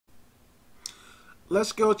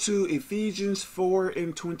Let's go to Ephesians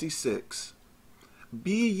 4:26.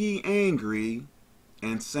 Be ye angry,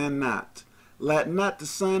 and sin not. Let not the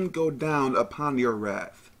sun go down upon your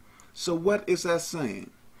wrath. So what is that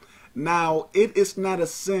saying? Now, it is not a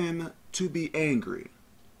sin to be angry.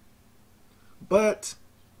 But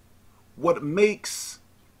what makes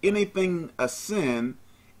anything a sin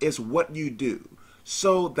is what you do.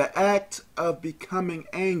 So the act of becoming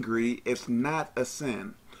angry is not a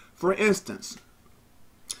sin. For instance,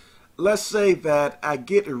 let's say that I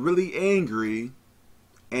get really angry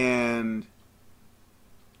and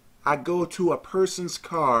I go to a person's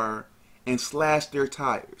car and slash their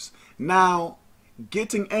tires. Now,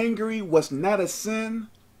 getting angry was not a sin,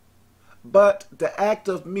 but the act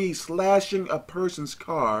of me slashing a person's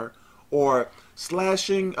car or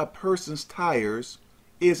slashing a person's tires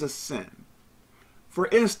is a sin. For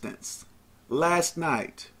instance, last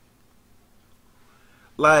night,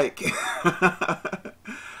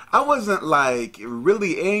 I wasn't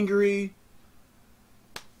really angry.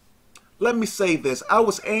 Let me say this. I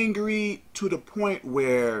was angry to the point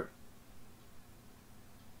where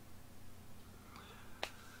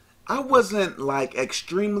I wasn't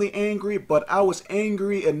extremely angry, but I was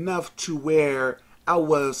angry enough to where I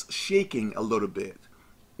was shaking a little bit.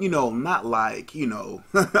 Not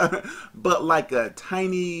but like a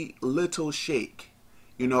tiny little shake.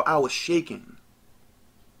 I was shaking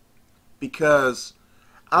because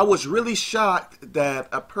I was really shocked that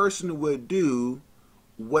a person would do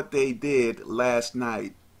what they did last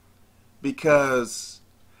night, because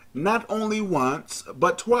not only once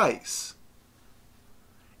but twice,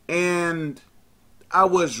 and I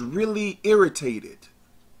was really irritated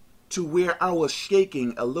to where I was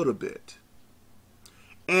shaking a little bit.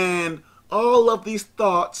 And all of these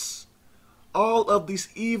thoughts, all of these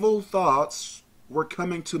evil thoughts were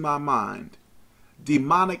coming to my mind,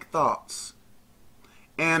 demonic thoughts.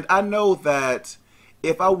 And I know that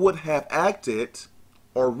if I would have acted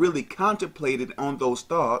or really contemplated on those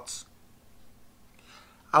thoughts,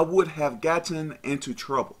 I would have gotten into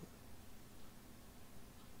trouble.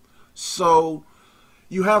 So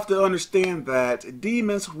you have to understand that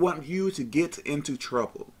demons want you to get into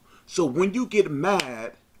trouble. So when you get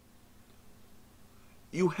mad,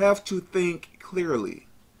 you have to think clearly.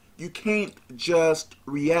 You can't just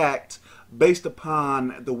react based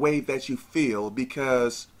upon the way that you feel,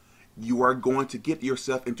 because you are going to get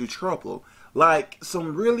yourself into trouble.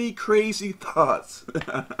 Some really crazy thoughts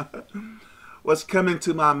was coming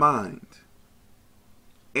to my mind,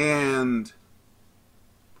 and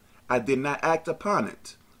I did not act upon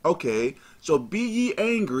it. Okay, so be ye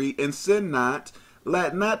angry and sin not.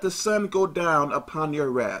 Let not the sun go down upon your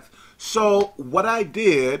wrath. So what I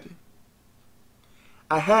did,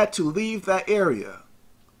 I had to leave that area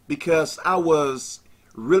because I was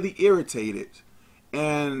really irritated,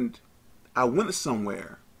 and I went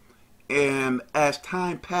somewhere. And as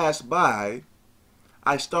time passed by,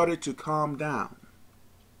 I started to calm down.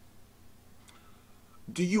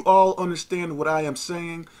 Do you all understand what I am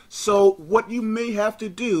saying? So what you may have to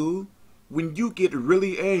do when you get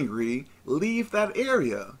really angry, leave that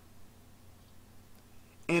area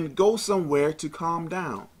and go somewhere to calm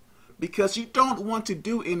down, because you don't want to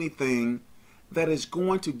do anything that is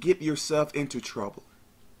going to get yourself into trouble.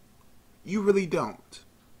 You really don't.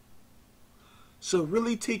 So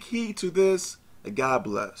really take heed to this. God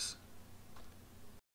bless.